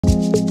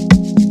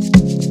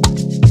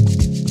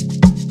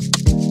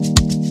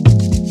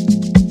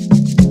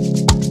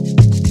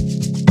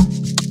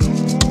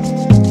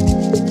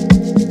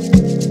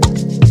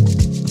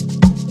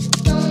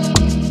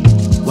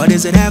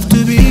does it have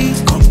to be?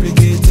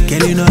 Complicated.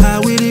 Girl, you know how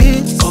it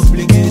is.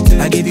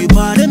 Obligated. I give you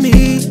part of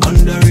me.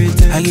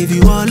 Underrated. I give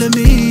you all of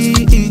me.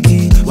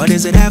 Why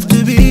does it have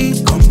to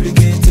be?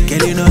 Complicated.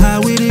 Girl, you know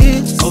how it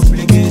is.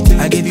 Obligated.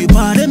 I give you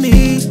part of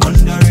me.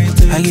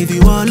 Underrated. I give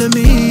you all of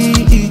me.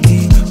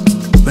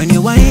 When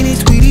you whine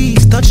it with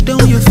ease, touch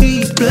down your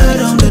feet,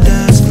 blood on the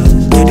dance floor.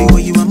 Yeah, the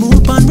way you a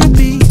move and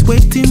repeat,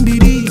 waiting be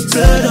these,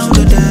 blood on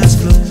the dance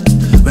floor.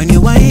 When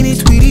you whine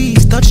it with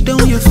ease, touch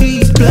down your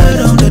feet, blood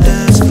on the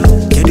dance floor.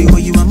 Yeah, the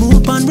way you a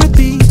move and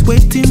repeat,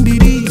 waiting be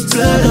these,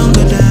 blood on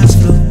the dance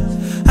floor.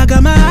 I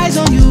got my eyes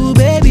on you,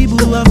 baby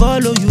boo, I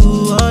follow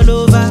you all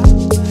over.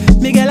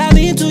 Me girl, I'm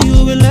into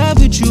you, in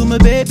love with you, my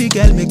baby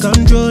girl, me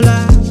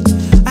controller.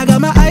 I got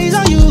my eyes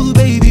on you,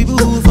 baby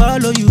boo,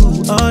 follow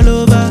you all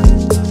over.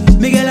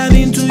 Me girl, I'm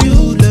into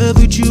you, love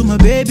with you, my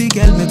baby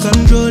girl, me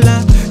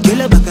controller.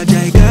 Girl, back a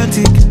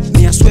gigantic,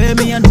 me I swear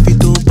me I know fit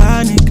to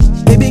panic.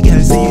 Baby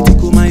girl, say you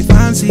tickle my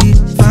fancy,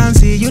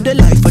 fancy, you the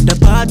life of the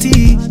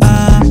party.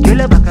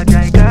 Girl, back a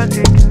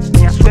gigantic,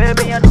 me I swear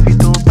me I know fit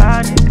to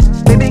panic.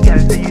 Baby girl,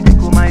 say you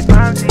tickle my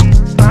fancy,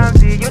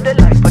 fancy, you the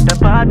life of the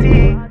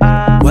party.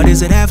 What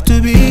does it have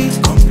to be?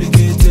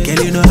 Complicated.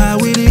 Girl, you know how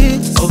it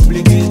is.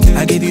 Obligated.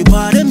 I give you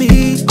part of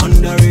me.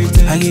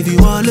 Underrated. I give you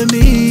all of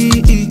me.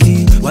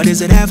 Why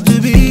does it have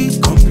to be?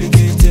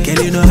 Complicated.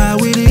 Girl, you know how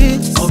it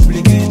is.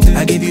 Obligated.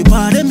 I give you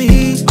part of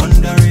me.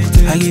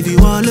 Underrated. I give you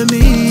all of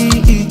me.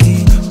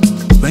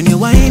 When you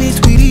whine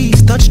it with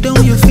ease, touch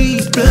down your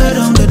feet, blood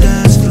on the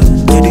dance floor.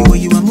 Yeah, the way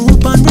you a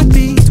move and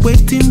repeat,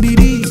 waiting be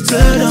these,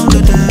 blood on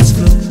the dance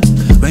floor.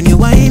 When you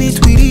whine it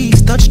with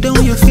ease, touch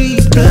down your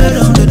feet, blood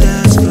on the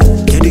dance floor.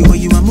 Yeah, the way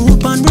you a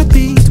move and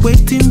repeat,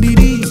 waiting be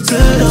these,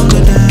 blood on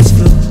the dance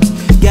floor.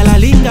 Girl, I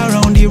linger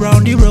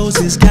round the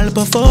roses. Girl,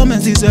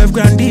 performance deserve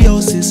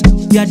grandiosis.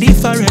 You're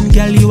different,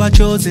 girl, you are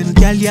chosen.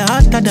 Girl, you're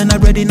hotter than a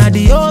bread in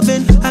the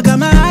oven. I got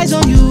my eyes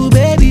on you,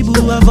 baby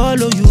boo, I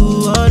follow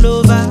you all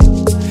over.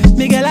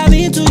 Me girl, I'm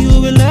into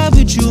you, in love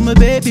with you, my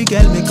baby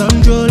girl, me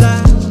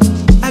controller.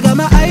 I got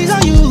my eyes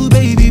on you,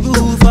 baby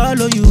boo,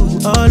 follow you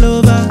all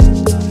over.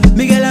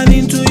 Me girl, I'm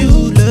into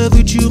you, love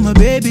with you, my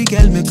baby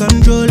girl, me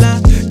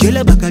controller.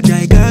 Girl, back a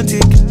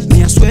gigantic,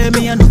 me I swear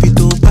me I know fit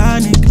to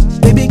panic.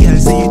 Baby girl,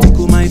 say you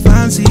tickle my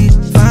fancy,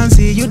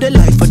 fancy, you the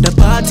life of the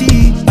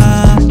party.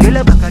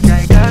 Girl, back a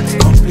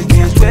gigantic, me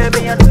I swear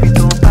me I know fit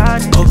to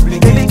panic.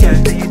 Baby girl,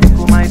 say you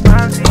tickle my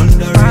fancy,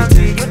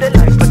 fancy, you the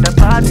life of the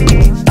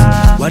party.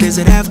 What does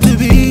it have to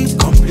be?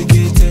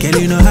 Complicated.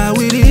 Girl, you know how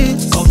it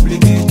is.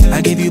 Obligated.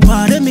 I give you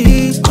part of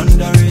me.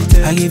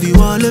 Underrated. I give you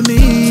all of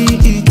me.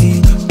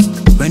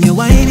 When you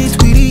whine it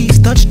with ease,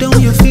 touch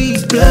down your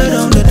feet, blood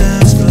on the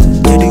dance floor.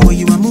 Yeah, the way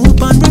you a move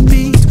and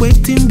repeat,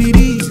 waiting be